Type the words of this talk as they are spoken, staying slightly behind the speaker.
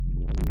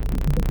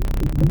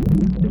You're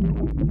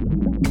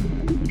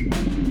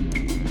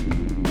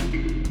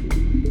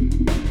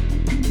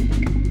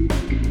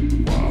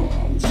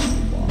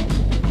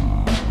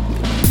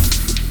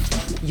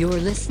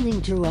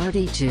listening to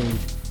Artitude,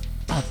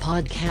 a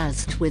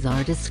podcast with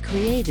artists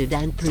created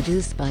and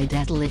produced by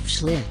Detlef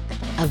Schlick,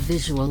 a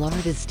visual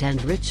artist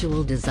and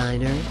ritual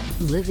designer,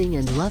 living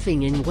and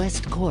loving in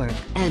West Cork,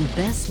 and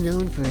best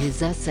known for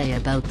his essay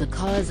about the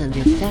cause and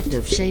effect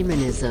of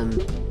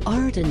shamanism,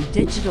 art and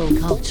digital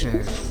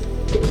culture.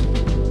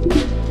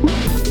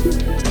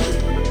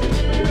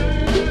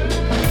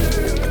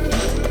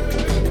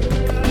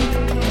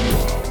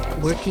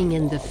 Working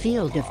in the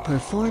field of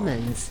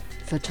performance,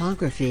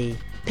 photography,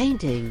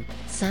 painting,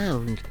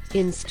 sound,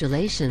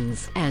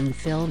 installations, and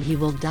film, he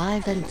will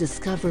dive and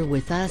discover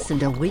with us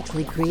and a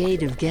weekly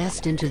creative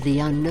guest into the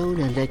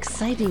unknown and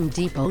exciting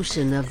deep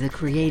ocean of the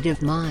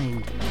creative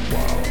mind.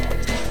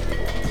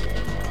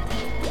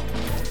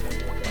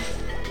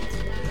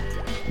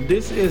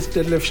 This is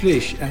Detlef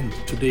Schlick, and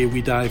today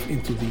we dive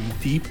into the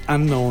deep,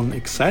 unknown,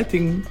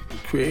 exciting,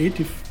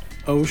 creative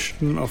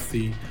ocean of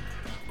the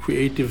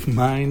creative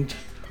mind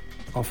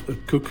of a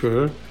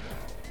cooker.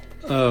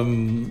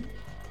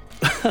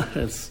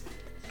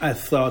 I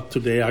thought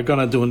today I'm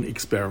gonna do an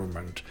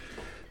experiment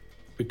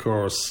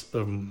because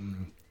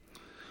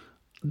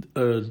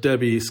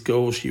Debbie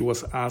Sco, she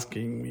was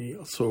asking me,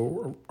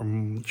 so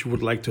she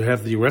would like to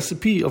have the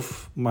recipe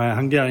of my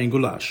Hungarian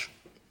goulash,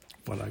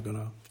 what I'm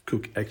gonna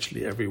cook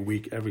actually every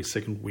week, every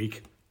second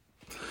week.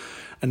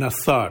 And I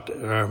thought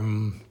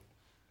I'm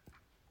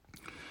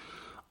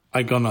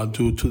gonna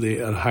do today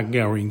a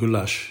Hungarian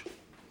goulash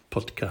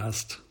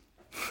podcast.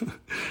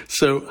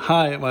 So,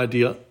 hi, my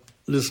dear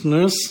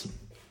listeners.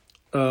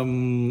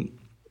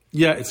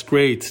 It's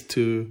great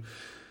to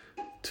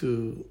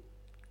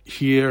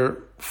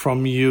hear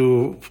from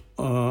you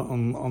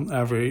on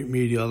every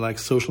media, like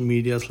social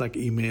medias, like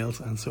emails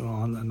and so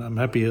on. And I'm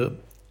happy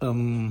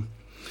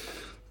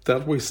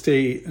that we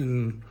stay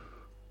in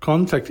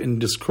contact, in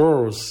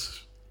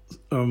discourse.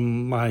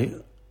 My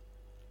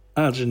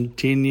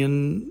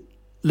Argentinian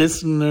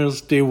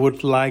listeners, they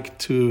would like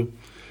to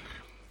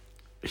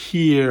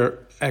hear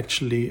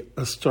actually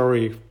a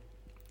story,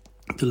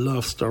 the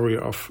love story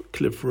of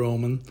Cliff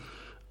Roman.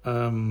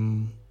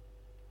 I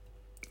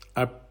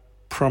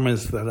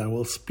promise that I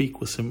will speak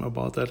with him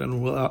about that, and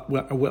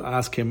I will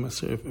ask him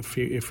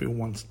if he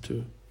wants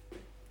to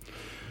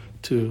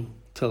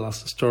tell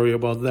us a story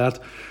about that.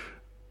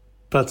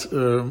 But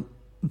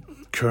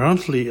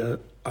currently,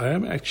 I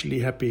am actually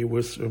happy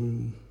with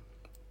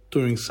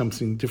doing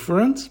something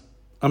different.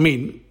 I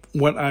mean,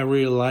 what I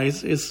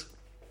realize is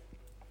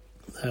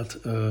that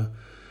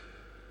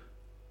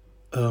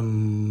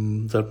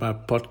my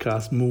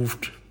podcast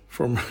moved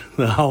from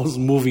the house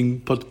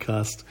moving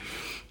podcast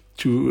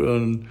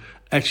to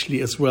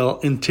actually as well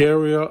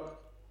interior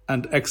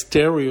and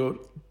exterior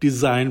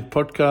design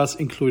podcast,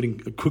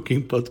 including a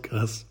cooking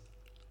podcast.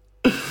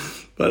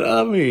 But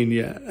I mean,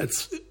 yeah,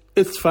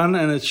 it's fun,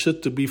 and it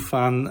should be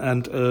fun.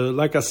 And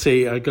like I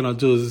say, I'm gonna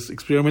do this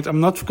experiment. I'm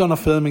not gonna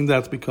filming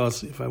that,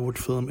 because if I would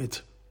film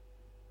it,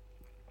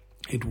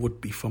 it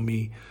would be for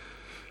me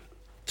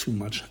too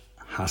much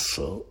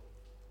hassle,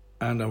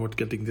 and I would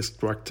getting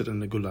distracted,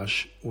 and the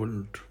goulash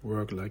wouldn't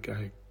work like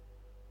I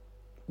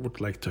would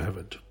like to have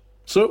it.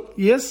 So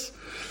yes,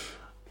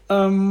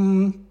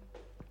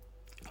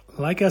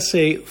 like I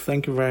say,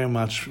 thank you very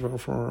much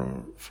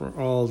for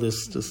all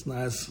this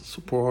nice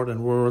support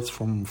and words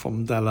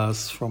from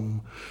Dallas,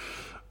 from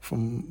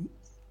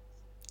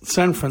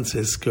San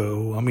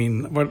Francisco. I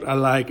mean, what I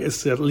like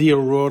is that Leo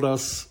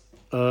Rodas,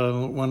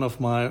 one of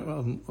my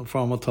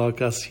former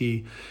talkers,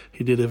 he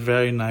did a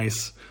very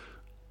nice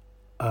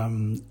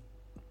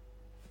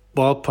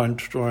ballpoint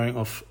drawing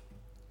of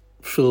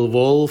Phil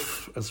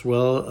Wolf as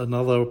well,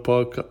 another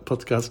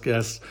podcast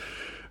guest,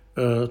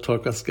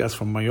 talkers guest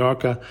from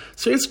Mallorca.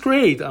 So it's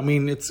great. I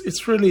mean,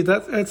 it's really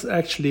that's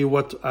actually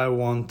what I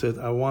wanted.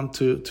 I want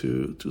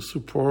to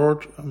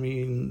support. I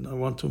mean, I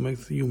want to make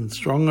the human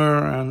stronger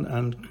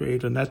and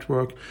create a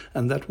network,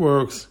 and that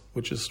works,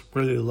 which is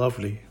really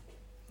lovely.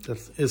 That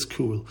is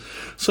cool.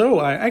 So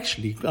I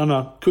actually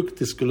gonna cook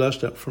this goulash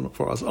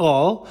for us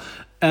all,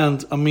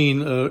 and I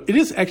mean it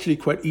is actually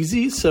quite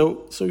easy.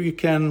 So you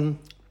can,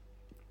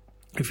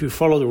 if you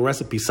follow the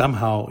recipe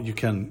somehow, you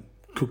can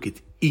cook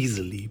it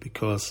easily,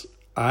 because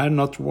I'm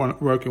not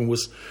working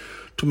with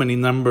too many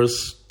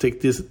numbers.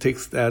 Take this, take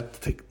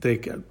that, take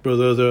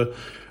that.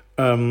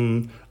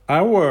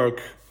 I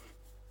work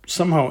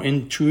somehow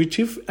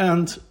intuitive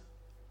and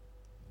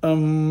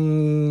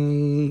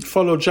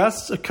follow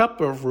just a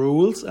couple of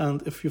rules,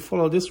 and if you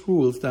follow these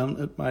rules, then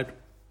it might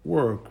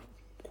work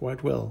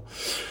quite well.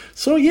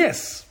 So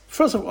yes,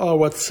 first of all, I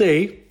would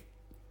say,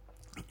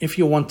 if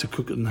you want to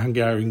cook an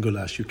Hungarian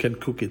goulash, you can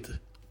cook it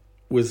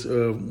with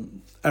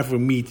every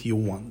meat you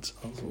want.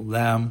 Also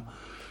lamb,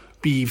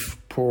 beef,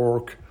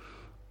 pork,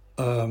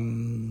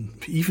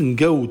 even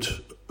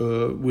goat.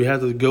 We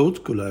had a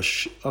goat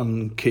goulash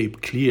on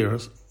Cape Clear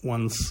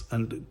once,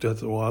 and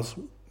that was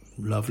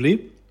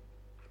lovely.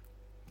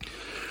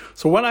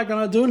 So what I'm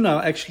gonna do now,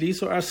 actually,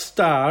 so I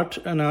start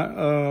and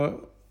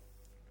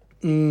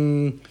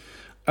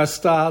I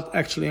start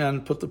actually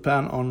and put the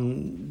pan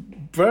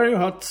on very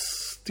hot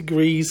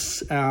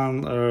degrees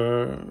and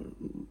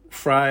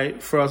fry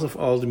first of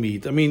all the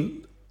meat. I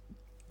mean,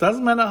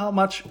 doesn't matter how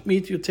much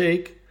meat you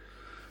take,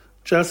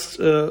 just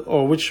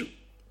or which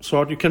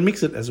sort. You can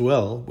mix it as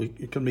well.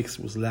 You can mix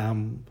with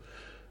lamb,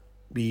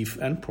 beef,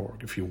 and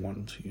pork if you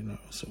want,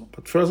 So,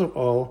 but first of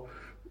all,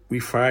 we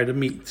fry the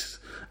meat,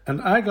 and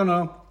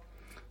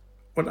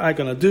what I'm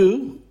gonna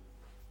do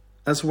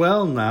as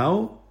well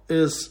now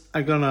is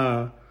I'm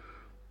gonna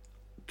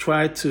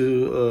try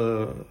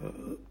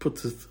to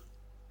put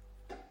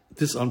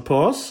this on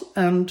pause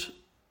and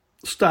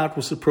start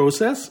with the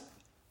process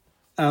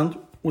and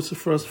with the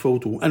first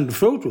photo. And the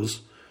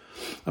photos,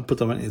 I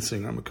put on my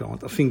Instagram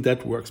account. I think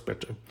that works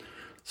better.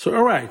 So,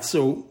 all right,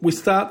 so we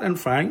start and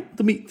frying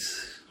the meat.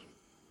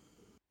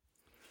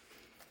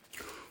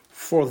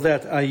 For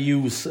that, I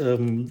use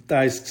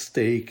diced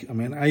steak. I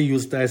mean, I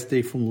use diced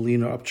steak from the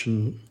leaner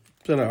option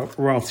that are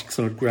around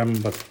 600 grams,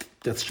 but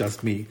that's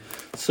just me.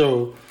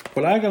 So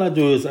what I'm going to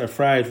do is I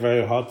fry it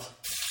very hot,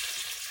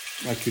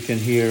 like you can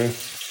hear,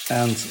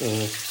 and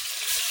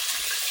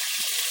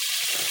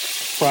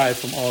fry it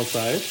from all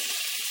sides.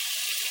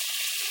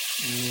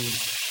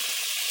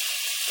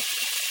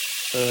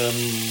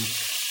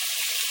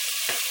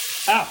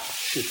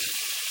 Shit.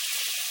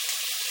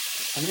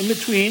 And in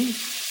between,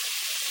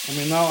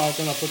 now I'm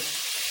gonna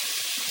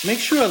make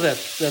sure that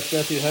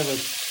you have it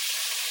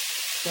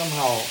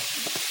somehow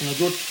in a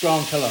good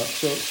brown color.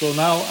 So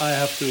now I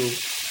have to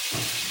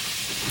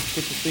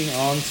put the thing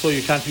on so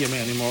you can't hear me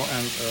anymore,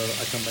 and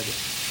I come back.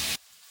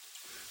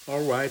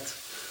 All right.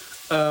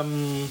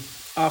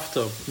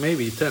 After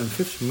maybe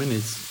 10-15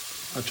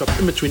 minutes, I chopped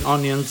in between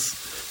onions,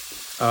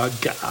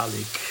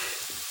 garlic,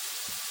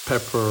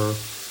 pepper,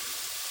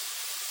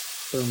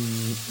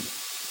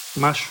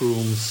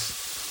 mushrooms,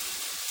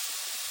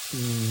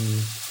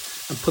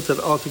 and put that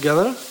all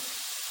together.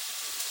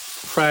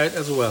 Fry it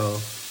as well.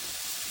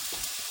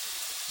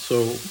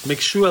 So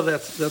make sure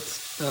that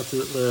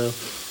the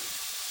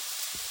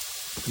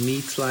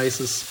meat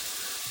slices,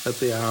 that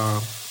they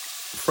are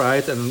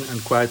fried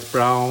and quite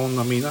brown.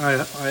 I mean,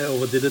 I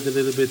overdid it a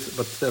little bit,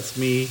 but that's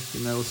me,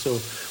 So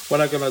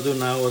what I'm gonna do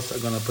now is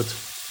I'm gonna put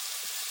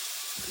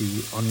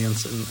the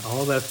onions and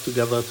all that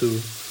together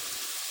to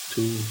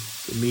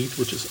the meat,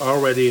 which is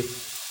already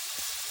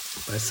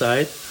by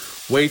side,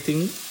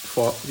 waiting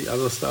for the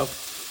other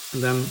stuff,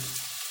 and then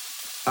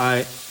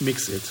I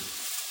mix it.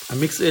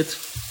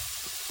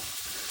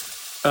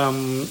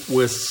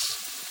 With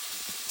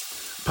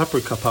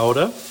paprika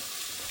powder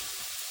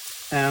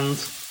and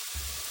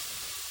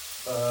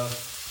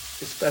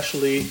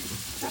especially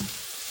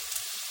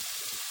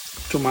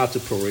tomato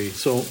puree.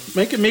 So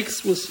make a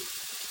mix with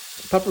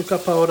paprika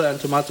powder and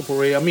tomato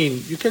puree. I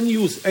mean, you can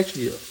use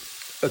actually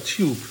a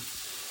tube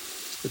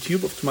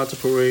of tomato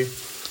puree,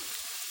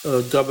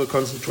 double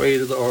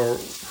concentrated or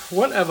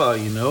whatever,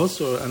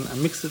 So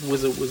and mix it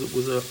with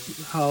a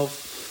half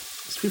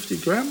 50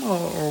 gram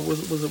or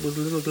with a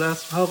little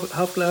glass,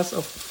 half glass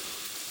of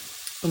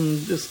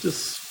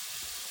this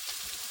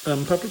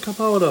paprika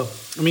powder.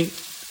 I mean,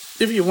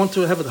 if you want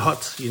to have it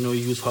hot,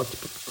 use hot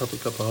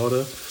paprika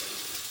powder.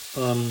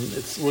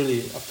 It's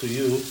really up to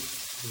you.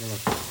 I'm gonna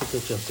put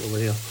it just over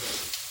here.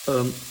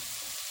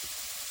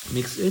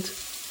 Mix it.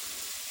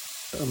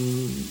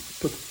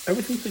 Put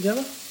everything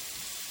together.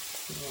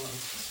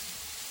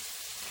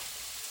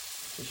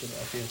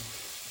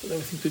 Put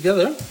everything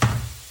together.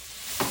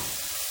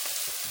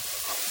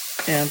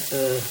 And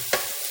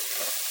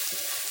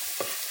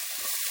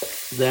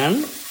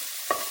then,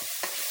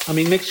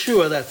 make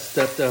sure that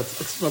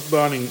it's not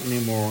burning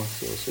anymore.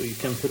 So you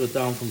can put it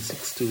down from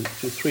 6 to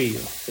 3,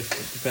 if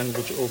it depends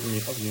which oven you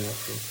have.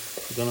 So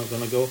you're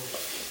gonna go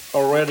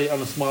already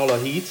on a smaller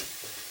heat.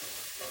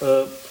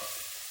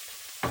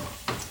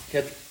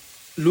 Get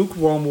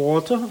lukewarm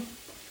water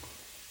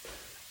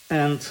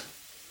and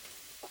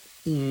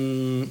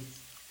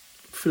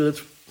fill it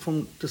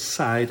from the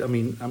side.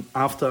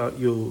 After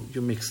you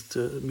mixed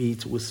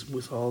meat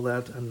with all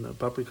that and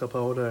paprika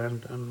powder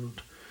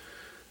and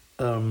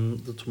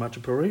the tomato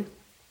puree,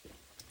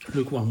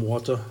 lukewarm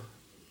water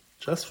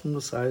just from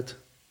the side,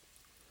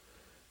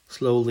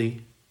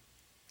 slowly,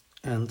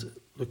 and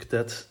look at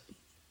that.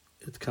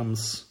 It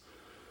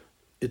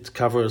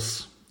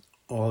covers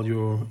all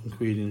your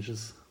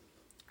ingredients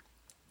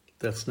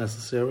that's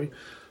necessary,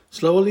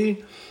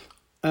 slowly.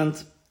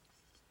 And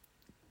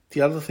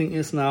the other thing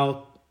is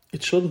now,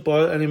 it shouldn't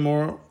boil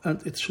anymore,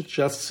 and it should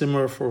just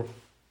simmer for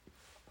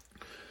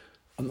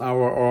an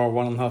hour or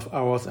 1.5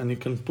 hours, and you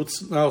can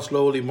put now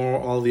slowly more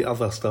all the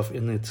other stuff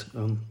in it,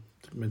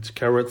 with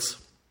carrots,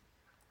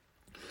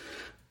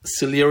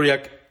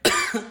 celeriac.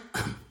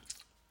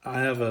 I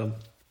have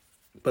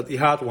but the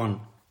hard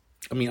one.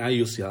 I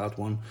use the hard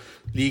one.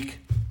 Leek,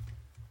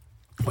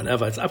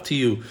 whatever. It's up to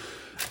you.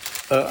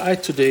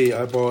 Today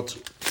I bought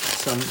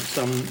some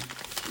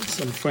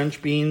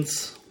French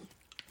beans,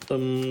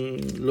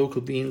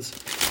 local beans.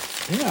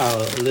 They are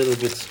a little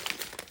bit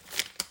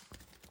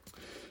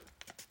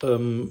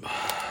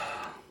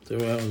They were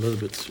a little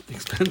bit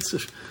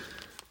expensive,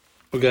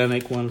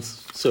 organic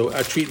ones. So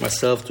I treat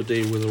myself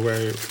today with a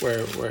very,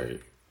 very, very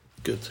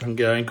good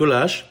Hungarian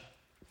goulash.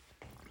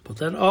 Put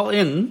that all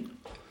in,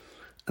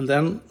 and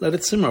then let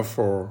it simmer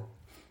for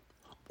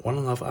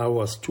 1.5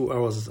 hours, 2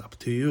 hours is up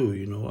to you,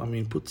 you know. I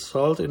mean, put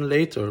salt in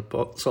later,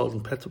 salt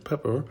and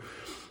pepper.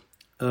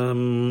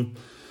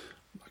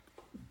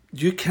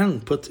 You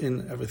can put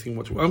in everything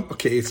what you want.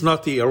 Okay, it's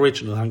not the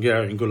original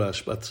Hungarian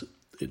goulash, but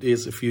it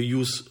is if you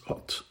use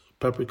hot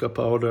paprika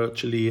powder,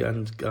 chili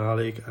and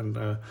garlic and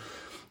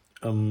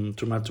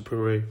tomato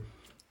puree,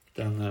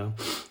 then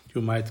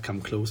you might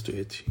come close to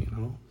it, you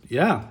know.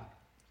 Yeah.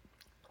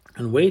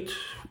 And wait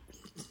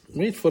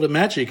for the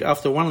magic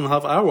after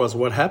 1.5 hours,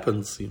 what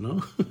happens, you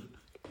know.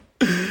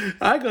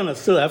 I'm gonna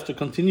still have to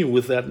continue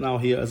with that now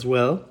here as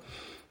well.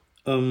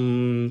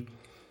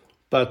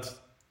 But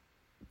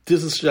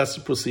this is just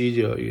a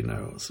procedure, you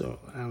know. So,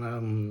 and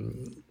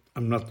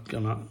I'm not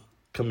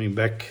coming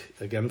back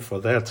again for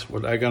that.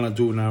 What I'm gonna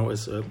do now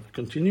is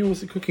continue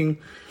with the cooking,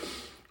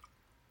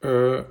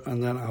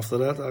 and then after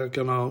that I'm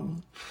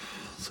gonna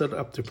set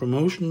up the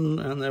promotion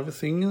and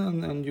everything,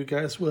 and you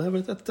guys will have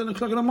it at 10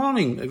 o'clock in the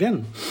morning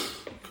again,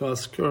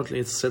 because currently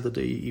it's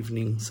Saturday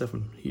evening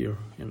 7 here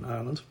in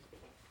Ireland.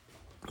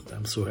 And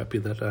I'm so happy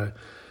that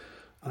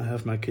I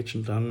have my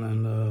kitchen done,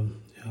 and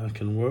I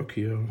can work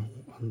here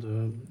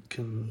and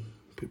can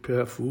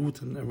prepare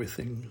food and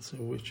everything, so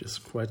which is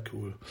quite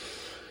cool.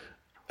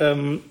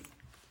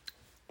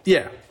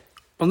 Yeah,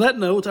 on that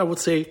note, I would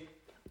say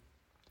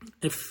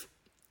if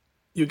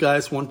you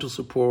guys want to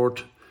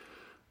support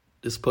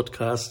this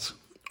podcast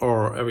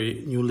or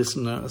every new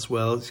listener as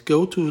well,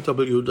 go to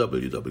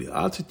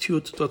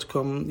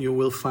www.artitude.com. You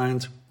will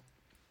find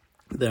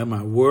there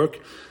my work,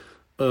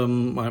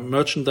 my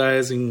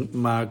merchandising,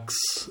 mugs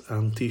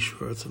and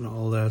t-shirts and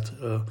all that.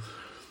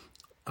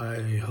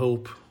 I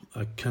hope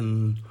I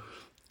can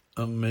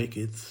make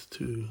it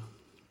to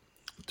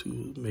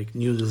make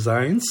new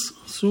designs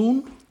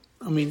soon.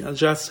 I mean, I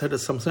just had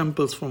some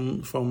samples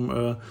from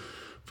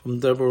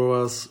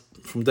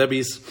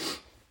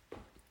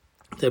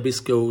Debbie's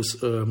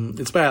Goes,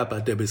 inspired by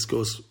Debbie's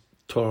Goes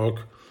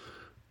talk.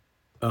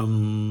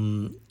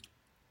 The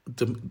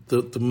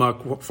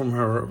mug from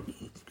her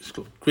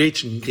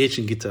Gretchen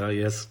guitar,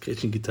 yes,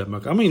 Gretchen guitar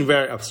mug. I mean,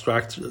 very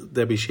abstract.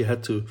 Debbie, she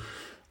had to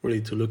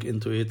really to look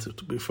into it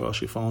before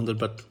she found it,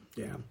 but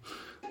yeah.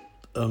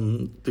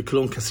 The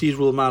Cologne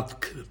Cathedral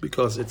mug,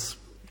 because it's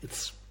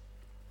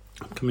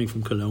coming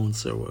from Cologne,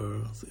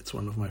 so it's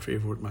one of my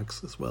favorite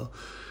mugs as well.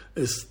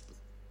 Is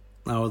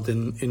now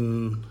then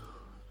in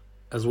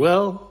as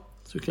well,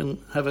 so you can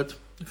have it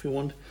if you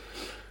want.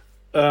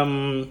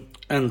 And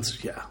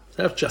yeah,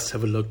 just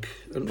have a look,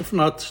 and if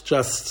not,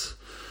 just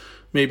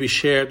maybe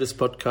share this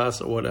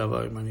podcast or whatever.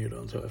 I mean, you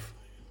don't have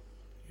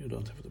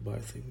to buy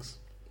things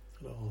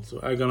at all.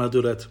 So I'm gonna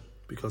do that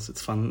because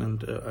it's fun,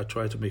 and I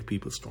try to make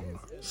people stronger.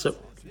 So,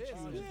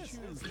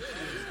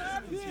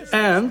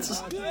 and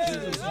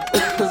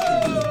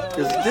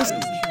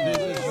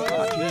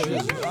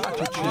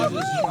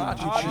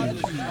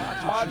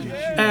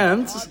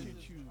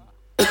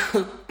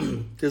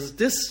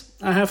this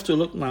I have to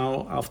look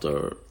now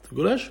after the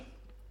goulash.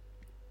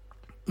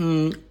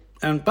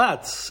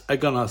 But I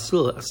gonna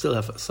still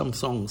have some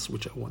songs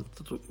which I want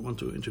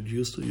to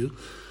introduce to you.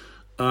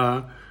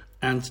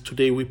 And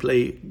today we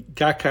play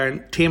Gar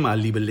kein Thema,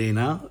 liebe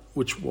Lena,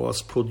 which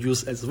was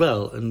produced as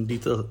well in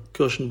Dieter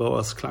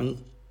Kirschenbauer's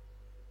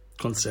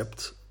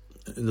Klangkonzept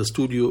in the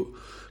studio.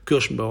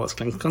 Kirschenbauer's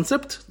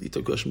Klangkonzept.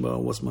 Dieter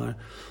Kirschenbauer was my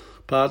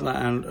partner,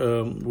 and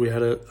we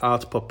had an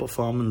art pop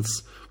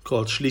performance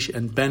called Schlich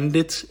and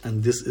Bandit,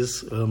 and this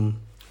is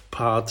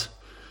part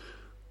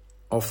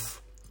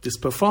of this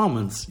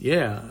performance.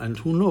 Yeah, and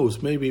who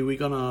knows? Maybe we're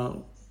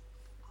gonna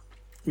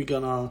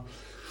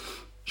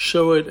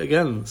show it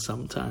again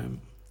sometime,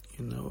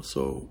 you know.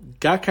 So,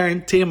 Gar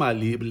kein Thema,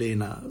 liebe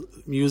Lena.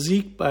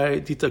 Music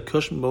by Dieter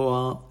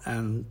Kirschenbauer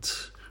and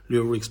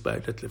lyrics by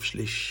Detlef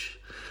Schlich.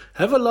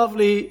 Have a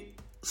lovely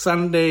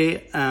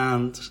Sunday,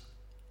 and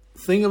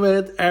think of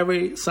it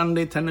every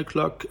Sunday, 10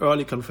 o'clock,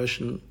 early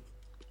confession.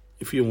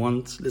 If you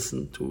want,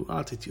 listen to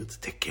Artitude.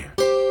 Take care.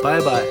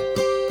 Bye-bye.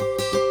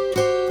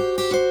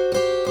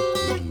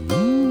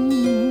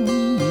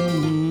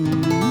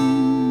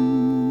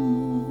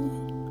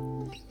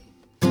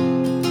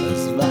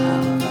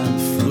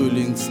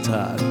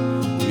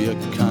 Wir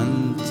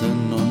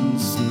kannten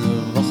uns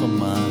eine Woche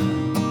mal.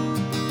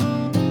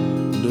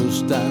 Du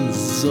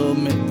standst so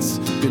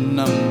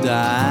mitgenommen,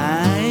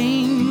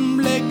 dein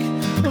Blick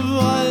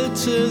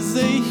wollte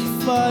sich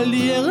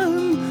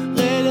verlieren.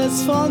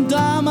 Redest von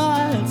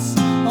damals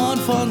und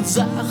von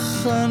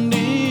Sachen,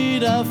 die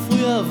da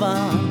früher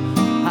waren.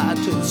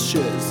 Hattest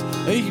Schiss,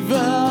 ich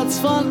würd's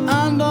von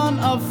anderen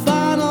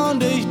erfahren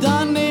und dich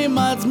dann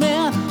niemals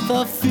mehr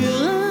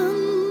verführen.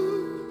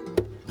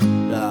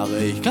 Doch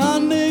ich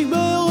kann dich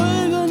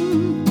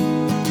beruhigen,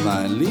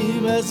 mein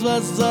Liebes,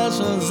 was soll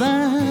schon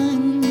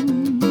sein?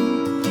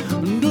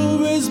 Du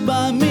bist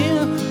bei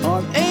mir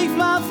und ich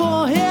war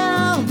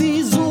vorher,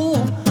 wieso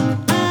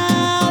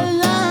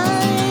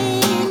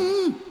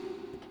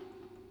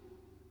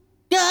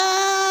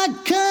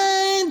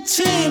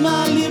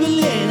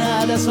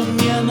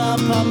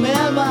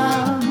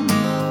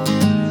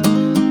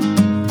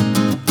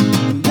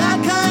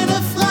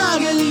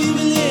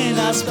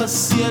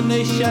passiert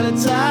nicht alle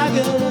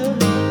Tage.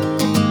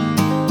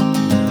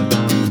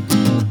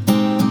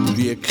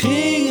 Wir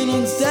kriegen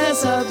uns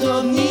deshalb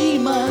doch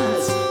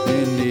niemals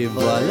in die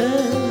Wolle.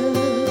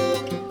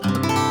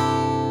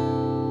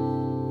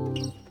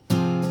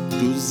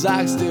 Du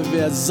sagst, dir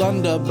wär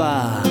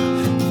sonderbar,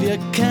 wir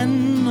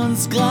kennen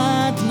uns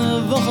grad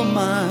ne Woche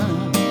mal.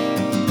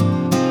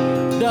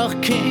 Doch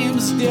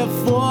käm's dir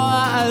vor,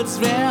 als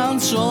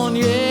wären's schon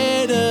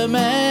jede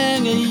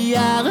Menge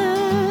Jahre.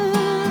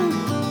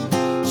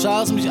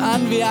 Schaust mich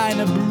an wie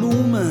eine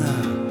Blume,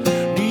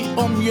 die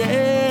um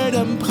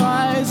jeden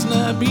Preis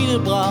ne Biene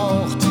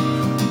braucht.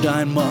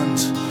 Dein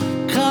Mund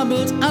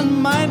krabbelt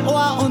an mein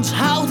Ohr und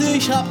haut,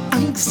 ich hab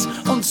Angst,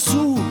 uns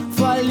zu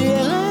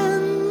verlieren.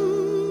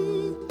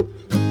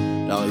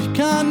 Doch ich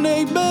kann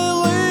dich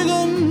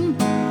beruhigen,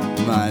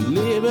 mein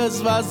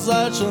Liebes, was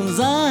soll schon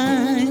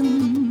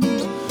sein?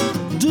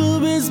 Du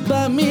bist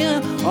bei mir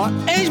und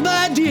ich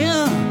bei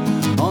dir.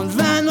 Und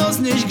wenn du's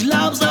nicht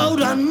glaubst, oh,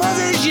 dann muss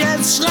ich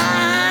jetzt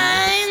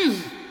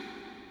schreien.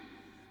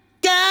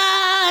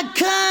 Gar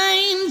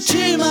kein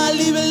Thema,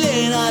 liebe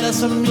Lena, dass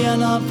von mir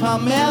noch ein paar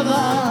mehr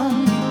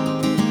waren.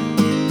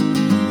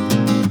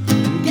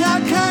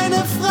 Gar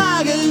keine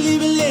Frage,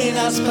 liebe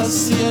Lena, es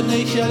passiert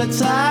nicht alle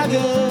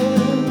Tage.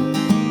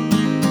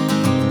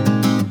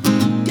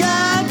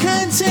 Gar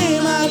kein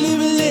Thema,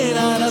 liebe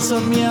Lena, dass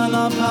von mir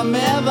noch ein paar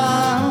mehr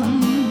waren.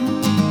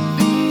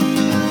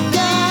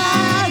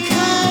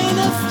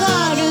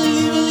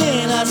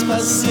 Das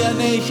passiert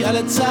nicht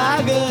alle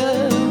Tage.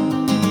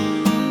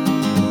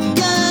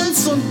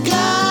 Ganz und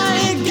gar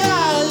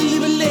egal,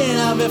 liebe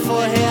Lena, wer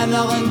vorher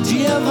noch in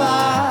dir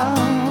war.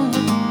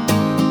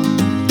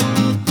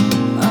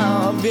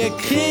 Aber wir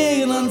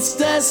kriegen uns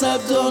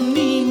deshalb doch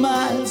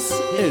niemals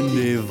in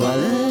die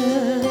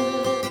Wolle.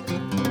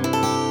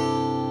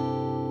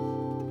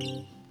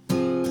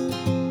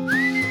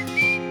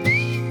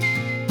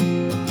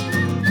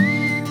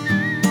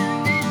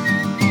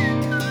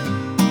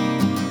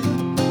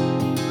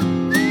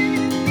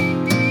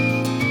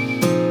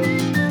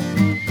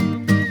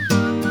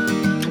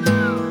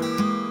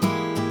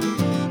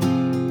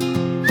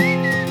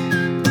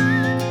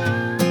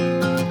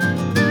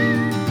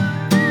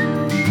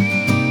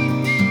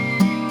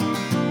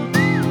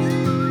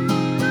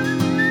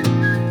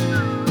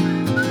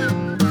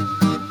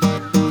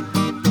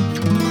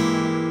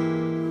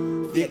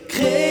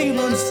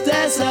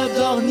 Deshalb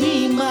doch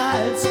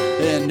niemals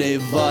in die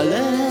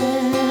Wolle.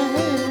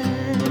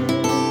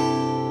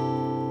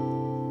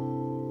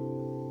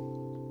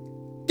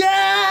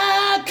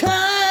 Gar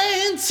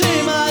kein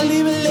Thema,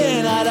 liebe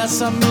Lena, dass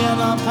von mir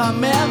noch ein paar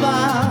mehr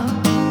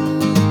waren.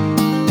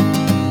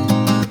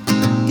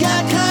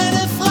 Gar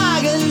keine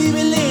Frage,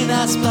 liebe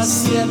Lena, es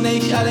passiert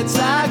nicht alle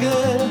Tage.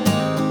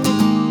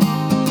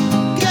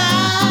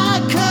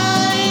 Gar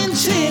kein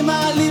Thema,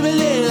 liebe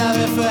Lena,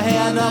 wer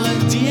vorher noch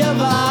in dir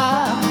war.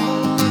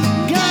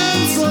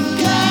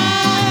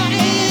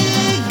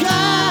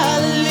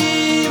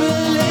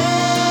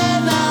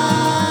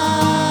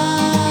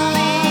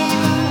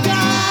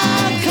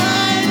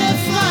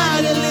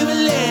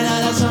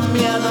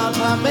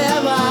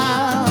 Mehr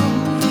war,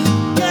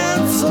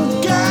 ganz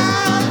und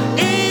gar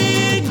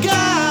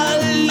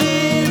egal,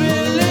 liebe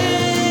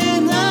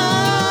Lena.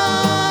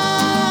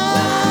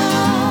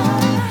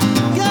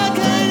 Gar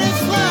keine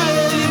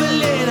Frage, liebe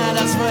Lena,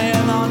 dass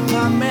vorher noch ein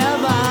paar mehr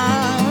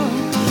waren,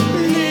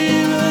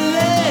 liebe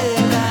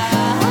Lena.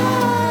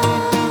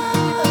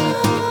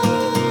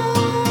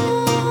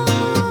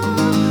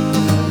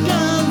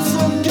 Ganz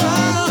und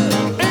gar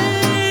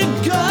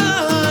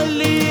egal,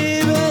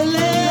 liebe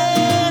Lena.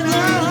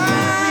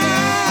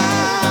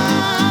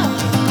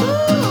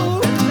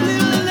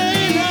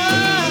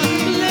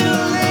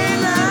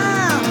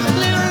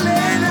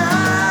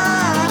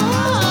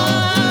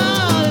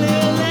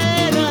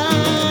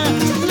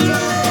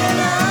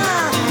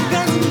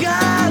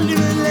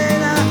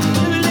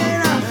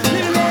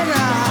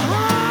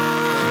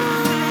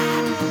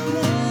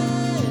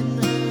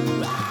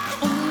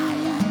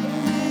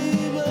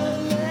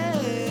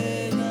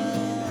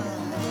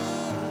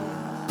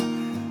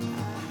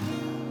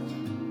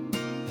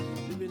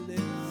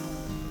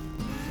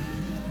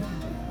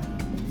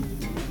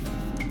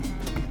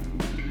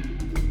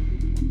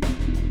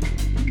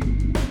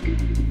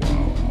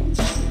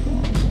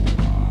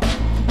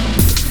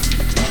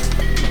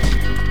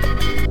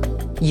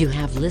 You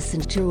have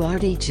listened to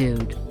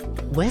Artitude,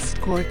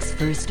 West Cork's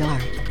first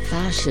art,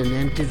 fashion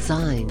and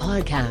design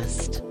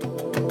podcast.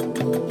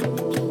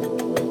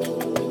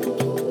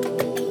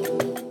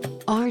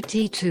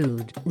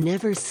 Artitude,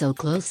 never so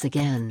close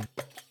again.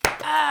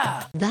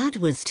 That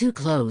was too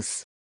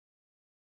close.